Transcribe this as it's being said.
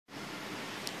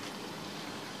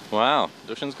Wow,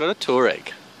 Dushan's got a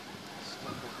Touareg.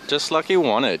 Just like he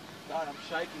wanted. God, I'm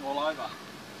shaking all over.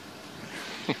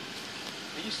 Are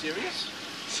you serious?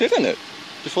 Sit in it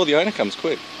before the owner comes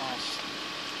quick. Oh,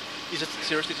 is it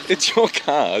seriously? It's your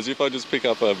car, as if I just pick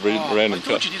up a random I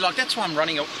thought you did. Like, that's why I'm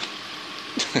running.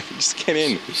 Just get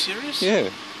in. Are you serious? Yeah.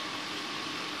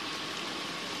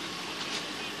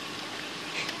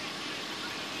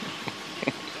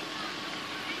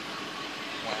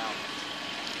 Wow.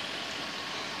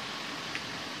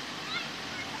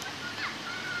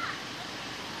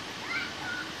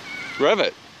 Rev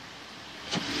it.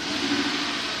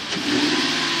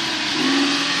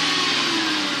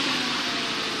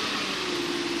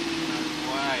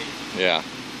 No way. Yeah.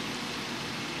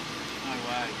 No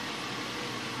way.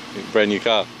 Brand new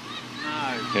car.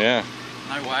 No. Yeah.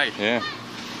 No way. Yeah.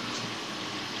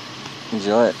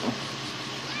 Enjoy it.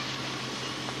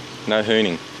 No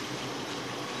hooning.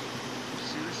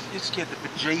 You scared the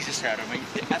bejesus out of me.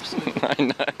 Absolutely. I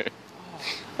know.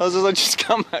 I was just like, just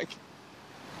come back.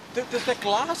 There's that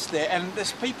glass there, and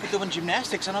there's people doing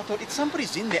gymnastics, and I thought, if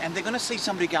somebody's in there, and they're going to see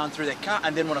somebody going through their car,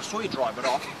 and then when I saw you drive it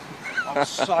off, I was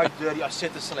so dirty. I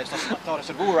said to Celeste, I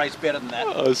said, we'll race better than that.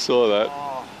 I saw that.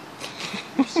 Oh, are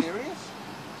you serious?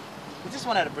 Is this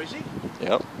one out of Brizzy?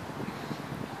 Yep.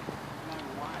 No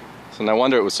way. So no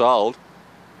wonder it was sold.